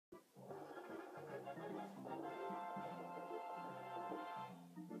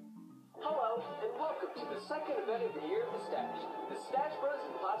the second event of the year of the Stachebros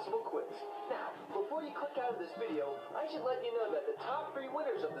Impossible Quiz. Now, before you click out of this video, I should let you know that the top 3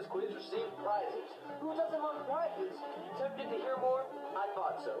 winners of this quiz receive prizes. Who doesn't want prizes? Tempted to hear more? I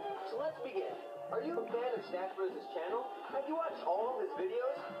thought so. So let's begin. Are you a fan of Stachebros' channel? Have you watched all of his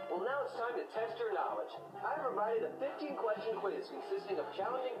videos? Well, now it's time to test your knowledge. I provided a 15-question quiz consisting of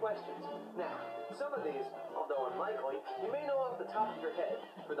challenging questions. Now, some of these, although unlikely, you may know off the top of your head.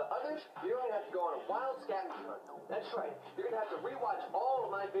 For the others, you're going to have to go on a wild scavenger hunt. That's right, you're going to have to rewatch all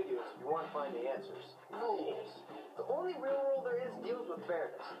of my videos if you want to find the answers. Rules. The only real rule there is deals with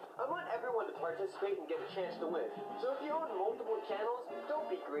fairness. I want everyone to participate and get a chance to win. So if you own multiple channels, don't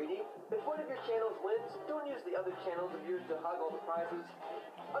be greedy. If one of your channels wins, don't use the other channels of yours to hog all the prizes.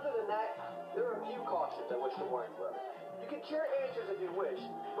 Other than that, there are a few cautions I wish to warn you of. You can share answers if you wish,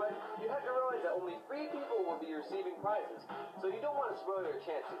 but you have to realize that only 3 people will be receiving prizes, so you don't want to spoil your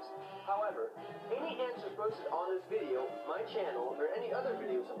chances. However, any answers posted on this video, my channel, or any other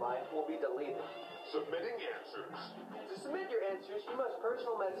videos of mine will be deleted. Submitting answers. To submit your answers, you must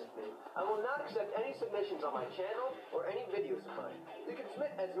personal message me. I will not accept any submissions on my channel or any videos of mine. You can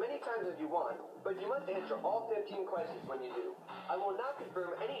submit as many times as you want, but you must answer all 15 questions when you do. I will not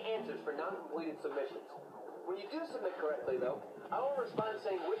confirm any answers for non-completed submissions. When you do submit correctly, though, I will respond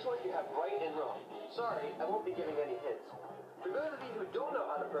saying which one you have right and wrong. Sorry, I won't be giving any hints. For those of you who don't know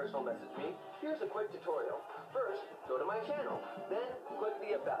how to personal message me, here's a quick tutorial. First, go to my channel, then click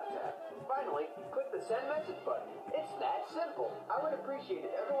the About tab. Finally, click the Send Message button. It's that simple. I would appreciate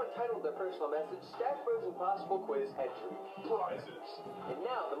it if everyone titled their personal message Stachebros Impossible Quiz Entry. Prizes. And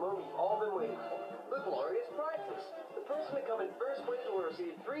now, the moment you've all been waiting for, the glorious prizes. The person to come in first place will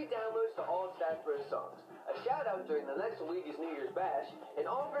receive 3 downloads to all Stachebros songs, a shout out during the next Luigi's New Year's Bash, an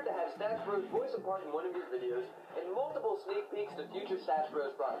offer to have Stachebros voice a part in one of your videos, and multiple sneak peeks to future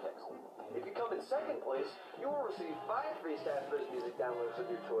Stachebros projects. If you come in second place, you will receive 5 free Stachebros music downloads of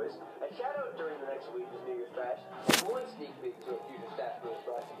your choice, a shout out during the next Luigi's New Year's Bash, and 1 sneak peek to a future Stachebros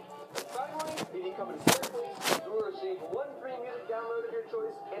project. And finally, if you come in third place, you will receive 1 free music download of your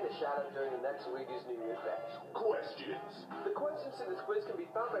choice and a shout out during the next Luigi's New Year's Bash. Questions. The questions to this quiz can be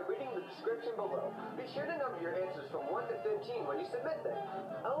found by reading the description below. Be sure to number your answers from 1 to 15 when you submit them.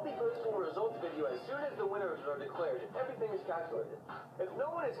 I will be posting a results video as soon as the winners are declared and everything is calculated. If no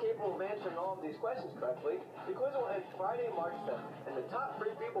one is capable of answering all of these questions correctly, the quiz will end Friday, March 7th, and the top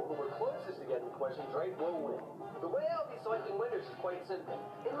 3 people who were closest to getting the questions right will win. The way I'll be selecting winners is quite simple.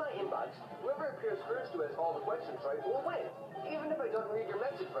 In my inbox, whoever appears first who has all the questions right will win. Even if I don't read your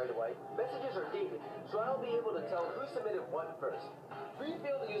message right away, messages are dated, so I'll be able to tell who submitted what first. Please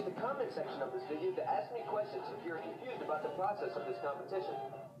feel to use the comment section of this video to ask me questions if you're confused about the process of this competition.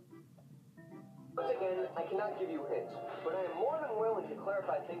 Once again, I cannot give you hints, but I am more than willing to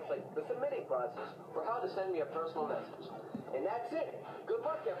clarify things like the submitting process or how to send me a personal message. And that's it. Good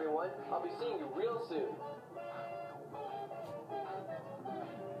luck, everyone. I'll be seeing you real soon.